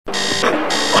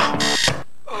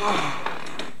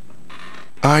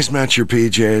Eyes match your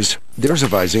PJs. There's a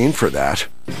Visine for that.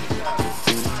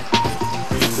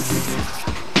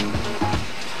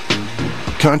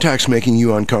 Contacts making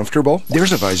you uncomfortable?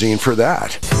 There's a Visine for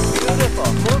that.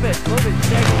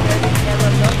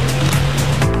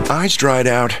 Eyes dried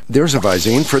out? There's a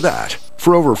Visine for that.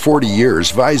 For over 40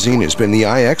 years, Visine has been the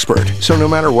eye expert. So no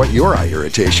matter what your eye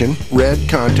irritation, red,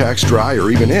 contacts, dry, or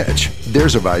even itch,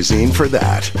 there's a Visine for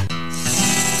that.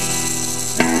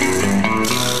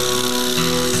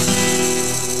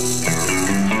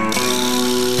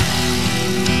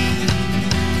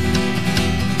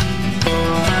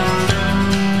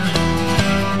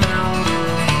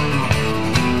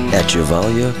 At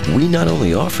Gevalia, we not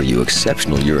only offer you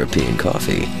exceptional European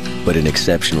coffee, but an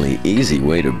exceptionally easy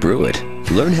way to brew it.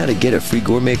 Learn how to get a free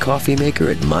gourmet coffee maker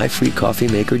at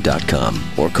myfreecoffeemaker.com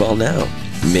or call now.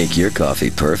 Make your coffee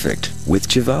perfect with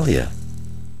Gevalia.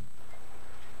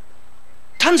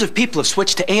 Tons of people have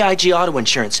switched to AIG Auto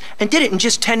Insurance and did it in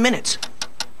just 10 minutes.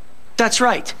 That's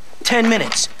right, 10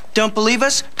 minutes. Don't believe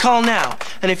us? Call now.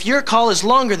 And if your call is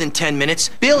longer than 10 minutes,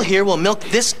 Bill here will milk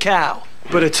this cow.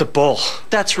 But it's a bull.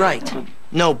 That's right.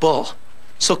 No bull.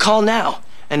 So call now,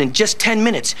 and in just 10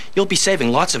 minutes, you'll be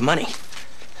saving lots of money.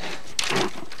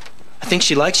 I think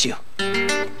she likes you.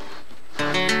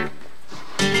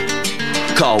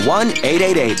 Call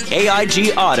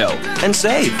 1-888-AIG-AUTO and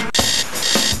save.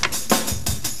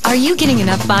 Are you getting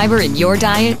enough fiber in your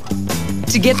diet?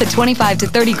 To get the 25 to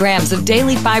 30 grams of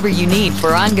daily fiber you need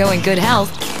for ongoing good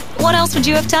health, what else would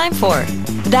you have time for?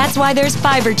 That's why there's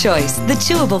Fiber Choice, the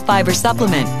chewable fiber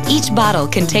supplement. Each bottle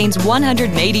contains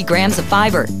 180 grams of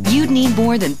fiber. You'd need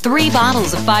more than 3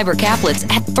 bottles of fiber caplets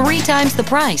at 3 times the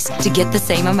price to get the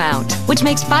same amount, which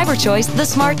makes Fiber Choice the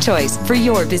smart choice for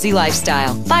your busy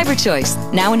lifestyle. Fiber Choice,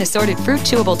 now in assorted fruit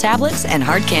chewable tablets and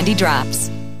hard candy drops.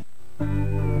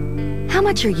 How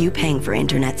much are you paying for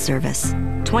internet service?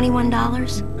 $21?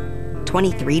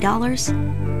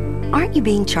 $23? Aren't you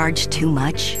being charged too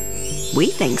much? We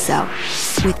think so.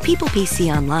 With People PC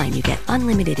Online, you get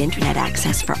unlimited internet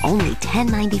access for only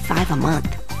 $10.95 a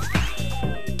month.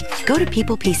 Go to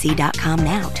peoplepc.com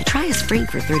now to try us free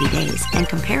for 30 days and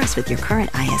compare us with your current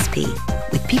ISP.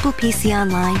 With People PC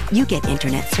Online, you get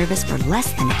internet service for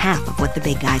less than half of what the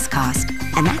big guys cost.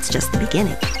 And that's just the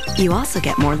beginning. You also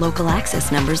get more local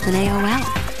access numbers than AOL,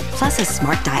 plus a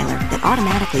smart dialer that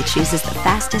automatically chooses the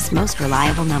fastest, most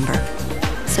reliable number.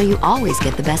 So you always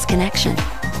get the best connection.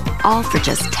 All for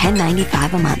just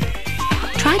 $10.95 a month.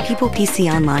 Try People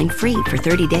PC Online free for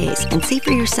 30 days and see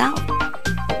for yourself.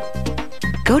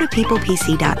 Go to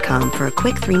peoplepc.com for a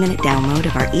quick 3-minute download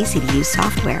of our easy-to-use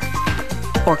software.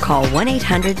 Or call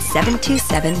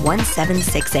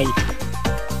 1-800-727-1768.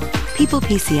 People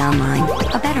PC Online,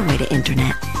 a better way to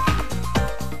internet.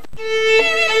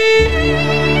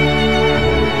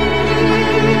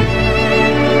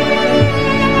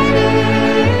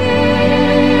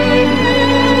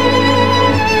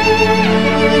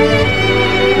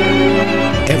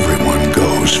 Everyone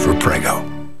goes for Prego.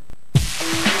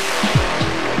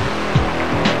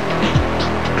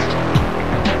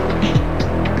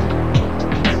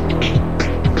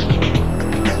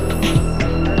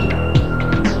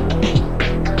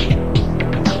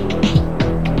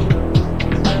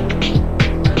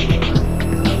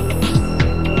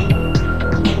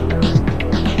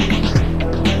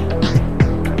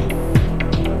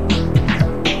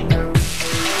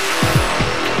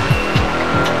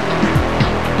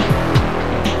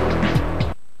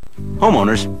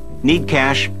 Homeowners, need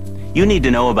cash? You need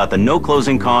to know about the no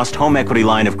closing cost home equity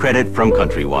line of credit from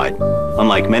Countrywide.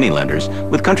 Unlike many lenders,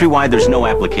 with Countrywide there's no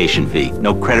application fee,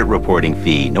 no credit reporting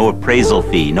fee, no appraisal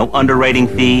fee, no underwriting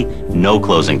fee, no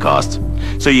closing costs.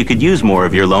 So you could use more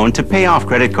of your loan to pay off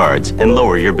credit cards and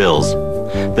lower your bills.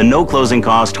 The no closing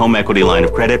cost home equity line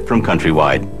of credit from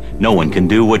Countrywide. No one can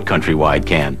do what Countrywide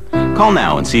can. Call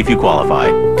now and see if you qualify.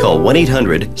 Call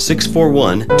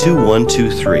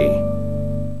 1-800-641-2123.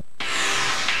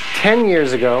 10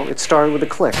 years ago, it started with a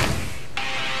click.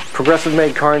 Progressive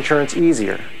made car insurance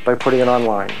easier by putting it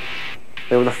online.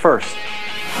 They were the first.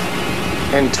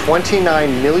 And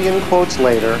 29 million quotes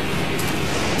later,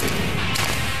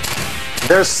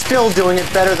 they're still doing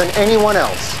it better than anyone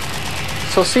else.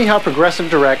 So see how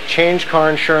Progressive Direct changed car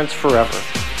insurance forever.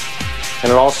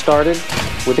 And it all started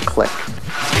with a click.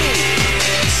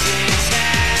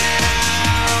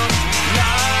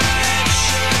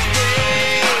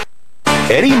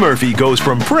 Eddie Murphy goes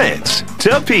from Prince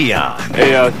to Peon.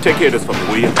 Hey, take care of this for me,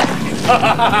 will you?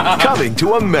 Coming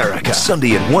to America.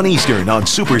 Sunday at 1 Eastern on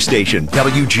Superstation,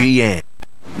 WGN.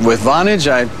 With Vonage,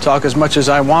 I talk as much as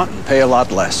I want and pay a lot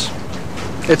less.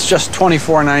 It's just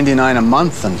 $24.99 a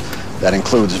month, and That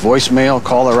includes voicemail,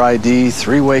 caller ID,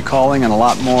 three-way calling, and a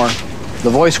lot more.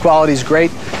 The voice quality's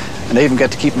great, and I even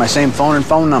get to keep my same phone and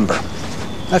phone number.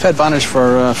 I've had Vonage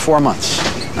for 4 months.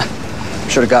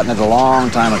 Should have gotten it a long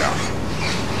time ago.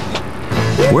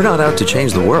 We're not out to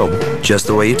change the world, just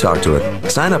the way you talk to it.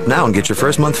 Sign up now and get your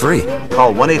first month free.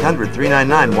 Call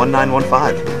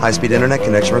 1-800-399-1915. High-speed internet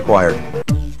connection required.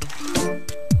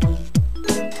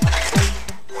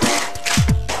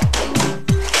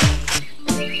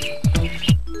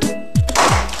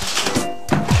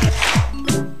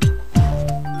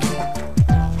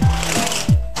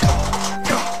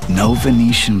 No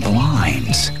Venetian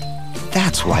blinds.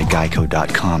 That's why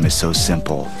Geico.com is so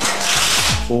simple.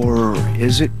 Or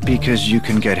is it because you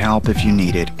can get help if you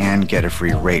need it and get a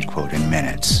free rate quote in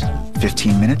minutes?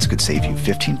 15 minutes could save you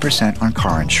 15% on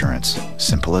car insurance.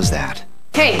 Simple as that.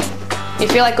 Hey, you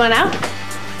feel like going out?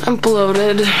 I'm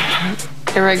bloated,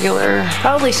 irregular.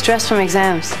 Probably stress from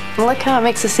exams. And look how it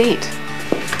makes us eat.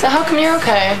 So how come you're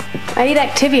okay? I eat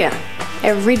Activia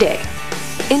every day.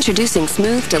 Introducing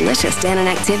smooth, delicious Dannon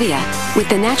Activia. With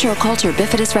the natural culture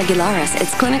Bifidus regularis,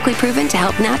 it's clinically proven to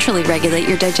help naturally regulate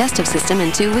your digestive system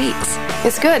in 2 weeks.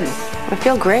 It's good. I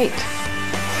feel great.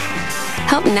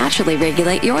 Help naturally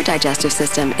regulate your digestive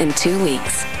system in 2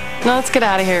 weeks. Now let's get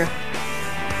out of here.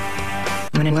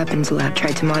 When a weapons lab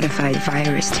tried to modify the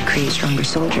virus to create stronger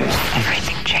soldiers,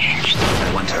 everything changed.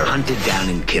 I want her hunted down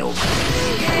and killed.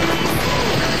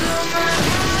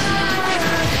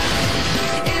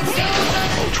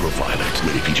 Ultraviolet,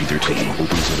 rated PG-13,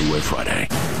 opens everywhere Friday.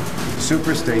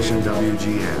 Superstation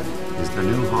WGN is the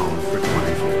new home for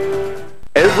 24.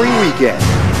 Every weekend,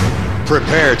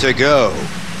 prepare to go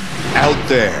out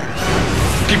there.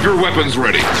 Keep your weapons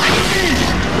ready.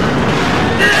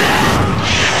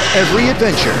 Every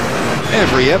adventure,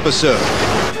 every episode,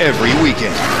 every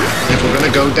weekend. If we're gonna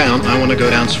go down, I want to go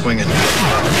down swinging.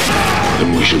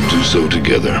 Then we should do so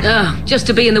together. Oh, just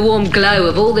to be in the warm glow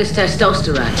of all this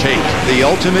testosterone. Take the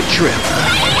ultimate trip.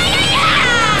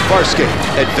 Farscape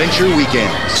Adventure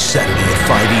Weekend. Saturday at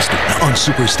 5 Eastern on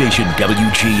Superstation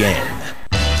WGN.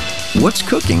 What's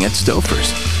cooking at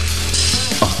Stouffer's?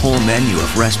 A whole menu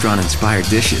of restaurant-inspired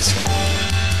dishes.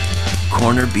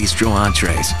 Corner bistro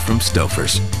entrees from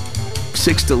Stouffer's.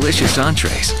 6 delicious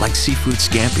entrees like seafood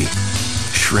scampi,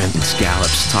 shrimp and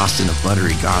scallops tossed in a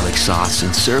buttery garlic sauce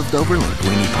and served over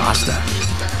linguine pasta.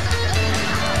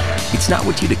 It's not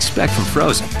what you'd expect from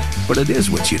frozen, but it is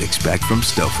what you'd expect from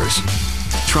Stouffer's.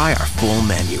 Try our full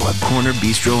menu of corner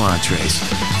bistro entrees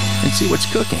and see what's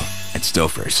cooking at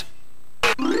Stouffer's.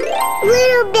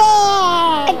 Little Bear,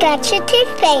 I got your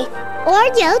toothpaste.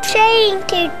 Orajel chewing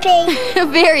toothpaste.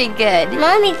 Very good.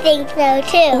 Mommy thinks so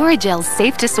too. Oragel's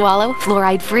safe to swallow,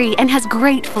 fluoride-free, and has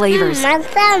great flavors. Mom's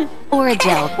thumb.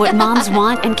 Orajel, what moms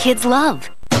want and kids love.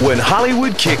 When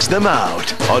Hollywood kicks them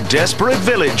out, a desperate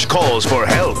village calls for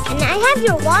help. Can I have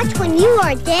your watch when you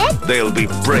are dead? They'll be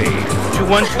brave. You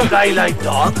want to die like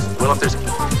dogs? Well, if there's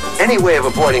any way of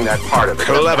avoiding that part of it.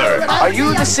 Clever. Are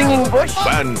you the singing bush?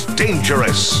 And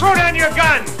dangerous. Throw down your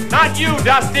gun! Not you,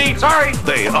 Dusty! Sorry!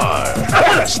 They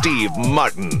are Steve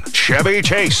Martin, Chevy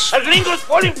Chase, A lingo's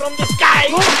falling from the sky!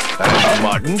 and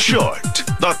Martin Short.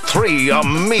 The Three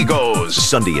Amigos.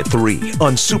 Sunday at 3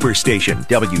 on Superstation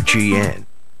WGN.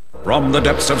 From the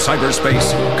depths of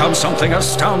cyberspace comes something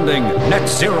astounding. Net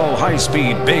Zero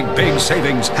high-speed, big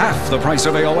savings. Half the price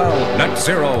of AOL. Net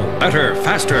Zero. Better,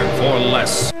 faster, for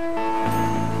less.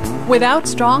 Without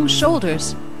strong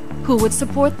shoulders, who would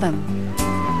support them?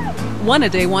 One A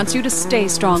Day wants you to stay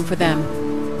strong for them.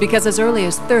 Because as early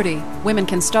as 30, women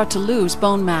can start to lose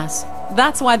bone mass.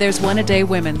 That's why there's One A Day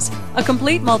Women's, a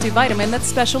complete multivitamin that's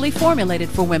specially formulated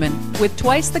for women with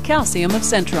twice the calcium of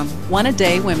Centrum. One A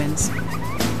Day Women's.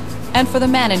 And for the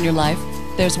man in your life,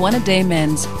 there's One A Day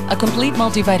Men's, a complete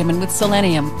multivitamin with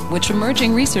selenium, which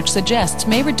emerging research suggests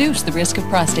may reduce the risk of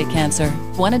prostate cancer.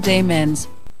 One A Day Men's.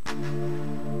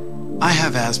 I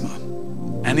have asthma,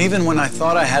 and even when I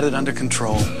thought I had it under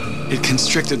control, it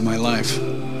constricted my life.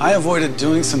 I avoided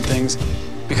doing some things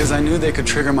because I knew they could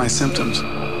trigger my symptoms.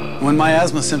 When my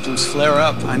asthma symptoms flare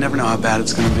up, I never know how bad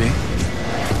it's going to be.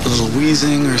 A little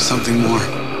wheezing or something more.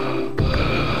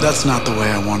 That's not the way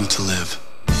I wanted to live.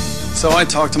 So I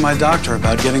talked to my doctor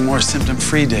about getting more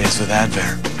symptom-free days with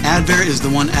Advair. Advair is the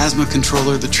one asthma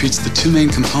controller that treats the two main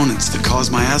components that cause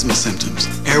my asthma symptoms,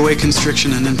 airway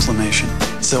constriction and inflammation.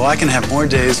 so I can have more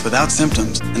days without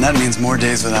symptoms, and that means more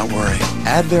days without worry.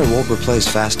 Advair won't replace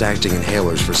fast-acting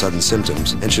inhalers for sudden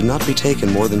symptoms and should not be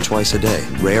taken more than twice a day.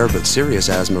 Rare but serious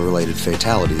asthma-related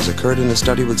fatalities occurred in a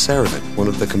study with Ceravin, one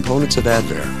of the components of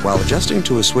Advair. While adjusting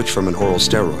to a switch from an oral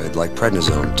steroid like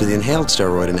prednisone to the inhaled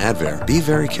steroid in Advair, be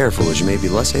very careful as you may be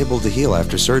less able to heal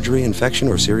after surgery, infection,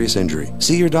 or serious injury.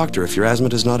 See your doctor if your asthma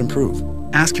does not improve.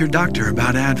 Ask your doctor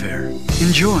about Advair.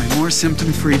 Enjoy more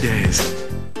symptom-free days.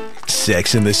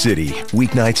 Sex in the City,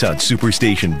 weeknights on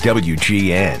Superstation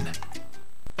WGN.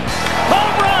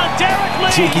 Home run, Derek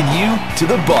Lee! Taking you to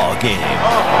the ball game.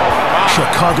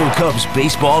 Chicago Cubs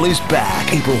baseball is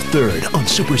back April 3rd on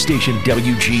Superstation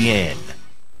WGN.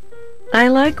 I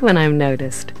like when I'm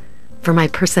noticed. For my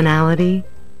personality,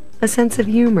 a sense of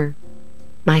humor,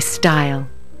 my style.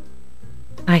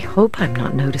 I hope I'm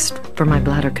not noticed for my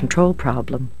bladder control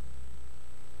problem.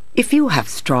 If you have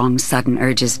strong, sudden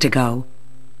urges to go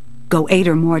 8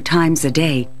 or more times a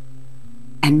day,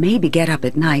 and maybe get up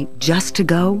at night just to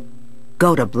go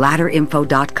to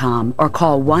bladderinfo.com or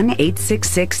call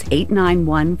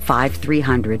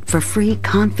 1-866-891-5300 for free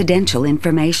confidential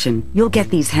information. You'll get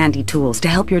these handy tools to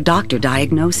help your doctor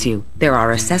diagnose you. There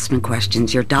are assessment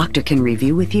questions your doctor can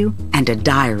review with you and a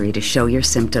diary to show your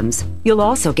symptoms. You'll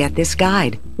also get this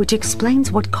guide, which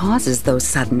explains what causes those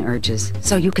sudden urges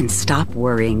so you can stop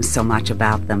worrying so much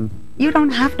about them. You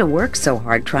don't have to work so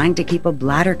hard trying to keep a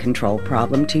bladder control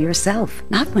problem to yourself,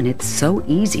 not when it's so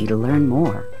easy to learn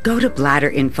more. Go to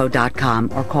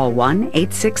bladderinfo.com or call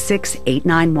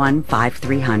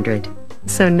 1-866-891-5300.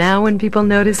 So now when people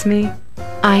notice me,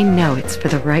 I know it's for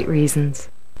the right reasons.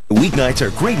 Weeknights are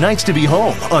great nights to be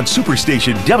home on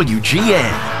Superstation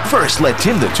WGN. First, let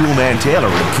Tim the Toolman Taylor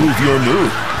improve your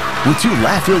mood with 2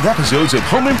 laugh-filled episodes of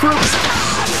Home Improvement.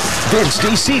 Then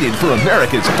stay seated for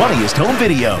America's funniest home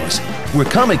videos, where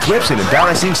comic clips and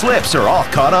embarrassing slips are all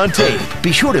caught on tape.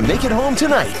 Be sure to make it home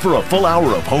tonight for a full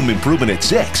hour of Home Improvement at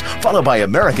 6, followed by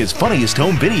America's funniest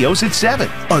home videos at 7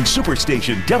 on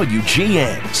Superstation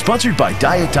WGN. Sponsored by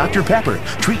Diet Dr. Pepper.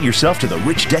 Treat yourself to the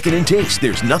rich, decadent taste.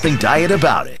 There's nothing diet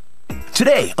about it.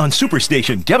 Today on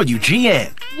Superstation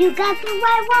WGN. You got the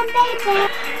right one, baby.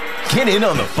 Get in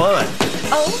on the fun.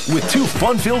 With 2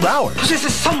 fun-filled hours. This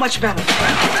is so much better.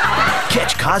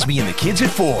 Catch Cosby and the Kids at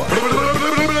 4.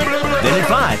 Then at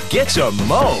 5, get some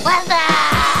Mo.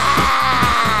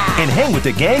 And hang with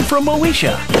the gang from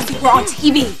Moesha. We're on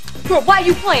TV. Why are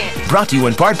you playing? Brought to you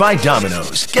in part by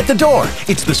Domino's. Get the door.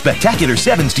 It's the Spectacular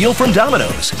 7s deal from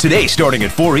Domino's. Today starting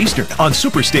at 4 Eastern on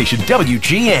Superstation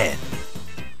WGN.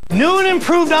 New and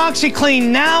improved OxyClean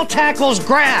now tackles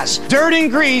grass, dirt,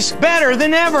 and grease better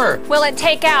than ever. Will it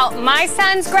take out my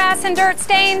son's grass and dirt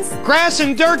stains? Grass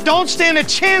and dirt don't stand a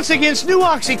chance against new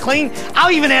OxyClean.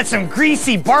 I'll even add some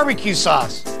greasy barbecue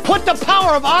sauce. Put the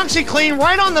power of OxyClean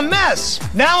right on the mess.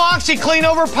 Now OxyClean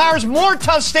overpowers more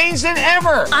tough stains than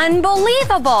ever.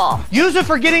 Unbelievable. Use it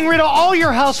for getting rid of all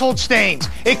your household stains.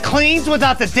 It cleans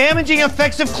without the damaging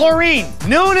effects of chlorine.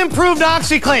 New and improved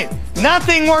OxyClean.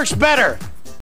 Nothing works better.